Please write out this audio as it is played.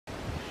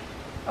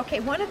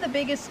Okay, one of the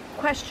biggest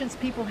questions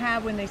people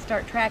have when they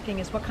start tracking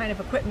is what kind of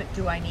equipment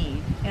do I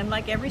need? And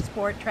like every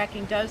sport,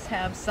 tracking does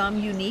have some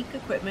unique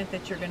equipment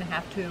that you're going to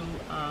have to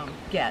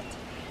get.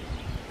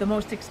 The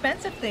most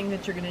expensive thing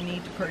that you're going to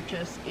need to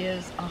purchase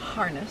is a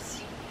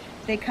harness.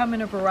 They come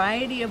in a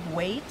variety of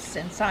weights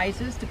and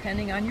sizes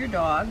depending on your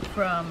dog,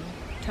 from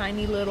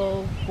tiny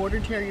little Border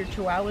Terrier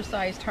Chihuahua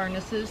sized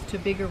harnesses to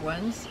bigger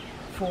ones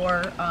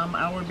for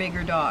our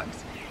bigger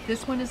dogs.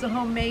 This one is a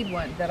homemade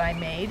one that I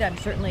made.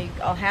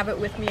 I'll have it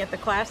with me at the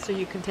class so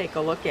you can take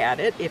a look at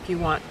it if you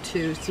want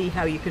to see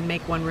how you can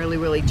make one really,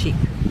 really cheap.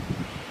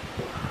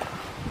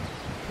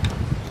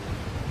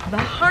 The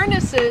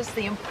harnesses,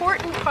 the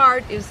important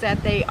part is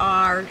that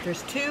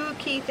there's two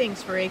key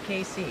things for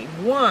AKC.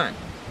 One,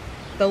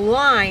 the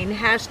line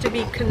has to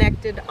be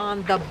connected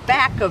on the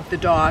back of the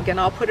dog, and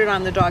I'll put it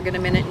on the dog in a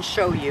minute and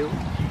show you.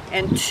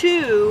 And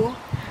two,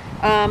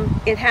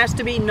 it has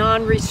to be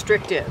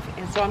non-restrictive.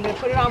 And so I'm going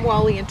to put it on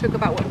Wally and talk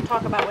about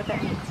what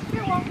that means.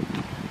 Here, Wally.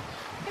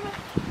 Come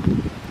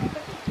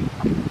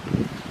on.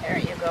 There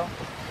you go.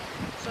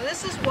 So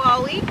this is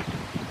Wally.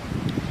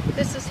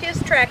 This is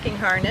his tracking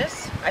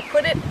harness. I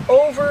put it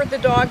over the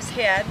dog's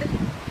head,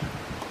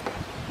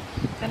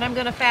 and I'm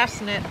going to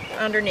fasten it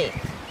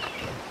underneath.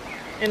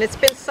 And it's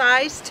been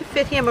sized to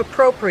fit him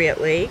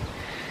appropriately.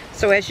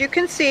 So as you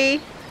can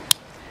see,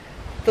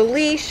 the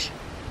leash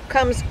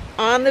comes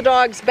on the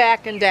dog's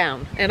back and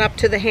down and up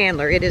to the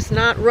handler. It is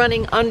not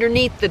running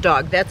underneath the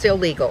dog. That's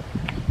illegal.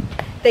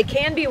 They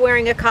can be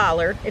wearing a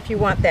collar if you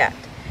want that.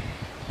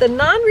 The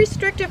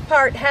non-restrictive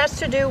part has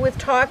to do with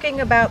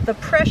talking about the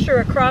pressure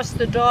across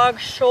the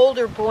dog's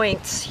shoulder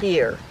points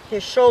here,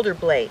 his shoulder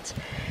blades.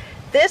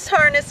 This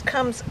harness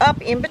comes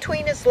up in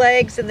between his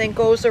legs and then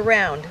goes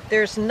around.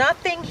 There's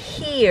nothing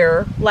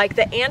here like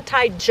the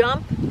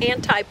anti-jump,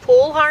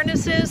 anti-pull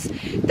harnesses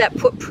that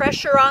put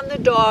pressure on the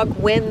dog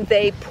when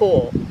they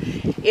pull.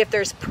 If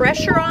there's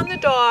pressure on the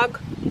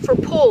dog for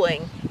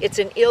pulling, it's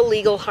an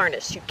illegal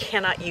harness. You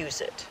cannot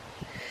use it.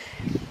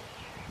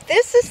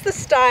 This is the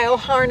style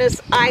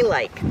harness I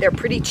like. They're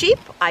pretty cheap.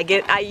 I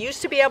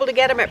used to be able to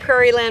get them at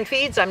Prairie Land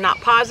Feeds. I'm not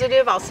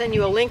positive. I'll send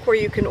you a link where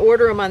you can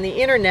order them on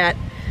the internet.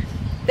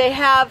 They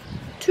have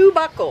two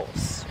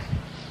buckles.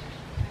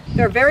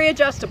 They're very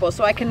adjustable,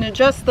 so I can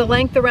adjust the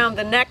length around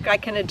the neck. I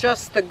can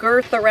adjust the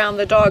girth around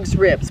the dog's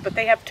ribs, but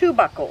they have two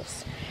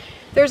buckles.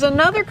 There's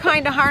another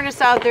kind of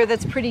harness out there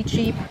that's pretty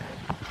cheap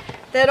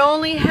that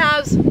only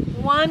has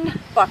one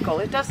buckle.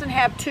 It doesn't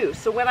have two.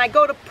 So when I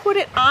go to put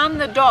it on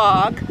the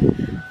dog,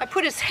 I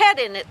put his head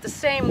in it the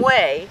same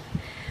way,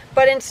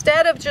 but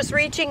instead of just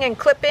reaching and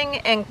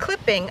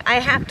clipping, I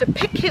have to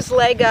pick his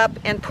leg up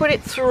and put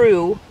it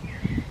through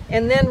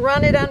and then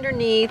run it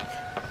underneath,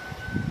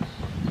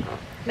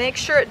 make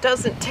sure it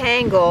doesn't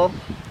tangle,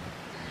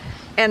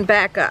 and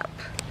back up.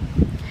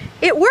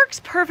 It works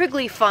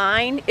perfectly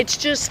fine. It's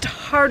just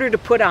harder to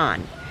put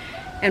on.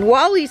 And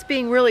Wally's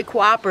being really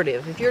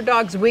cooperative. If your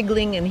dog's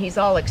wiggling and he's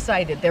all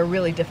excited, they're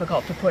really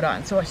difficult to put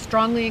on. So I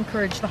strongly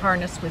encourage the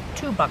harness with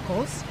two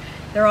buckles.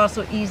 They're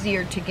also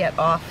easier to get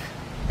off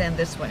than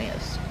this one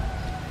is.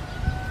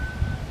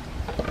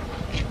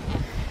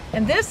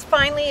 And this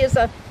finally is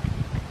a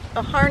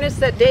harness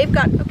that Dave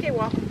got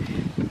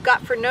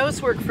for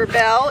nose work for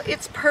Belle.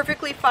 It's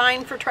perfectly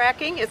fine for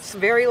tracking. It's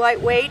very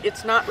lightweight.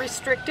 It's not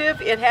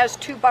restrictive. It has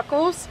two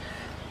buckles.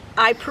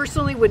 I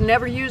personally would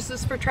never use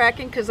this for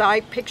tracking because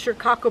I picture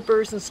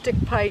cockleburrs and stick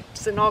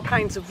pipes and all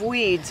kinds of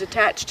weeds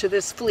attached to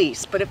this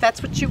fleece. But if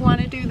that's what you want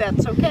to do,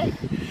 that's okay.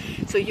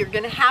 So you're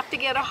going to have to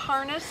get a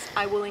harness.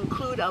 I will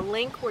include a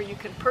link where you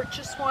can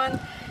purchase one.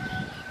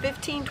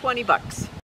 15, 20 bucks.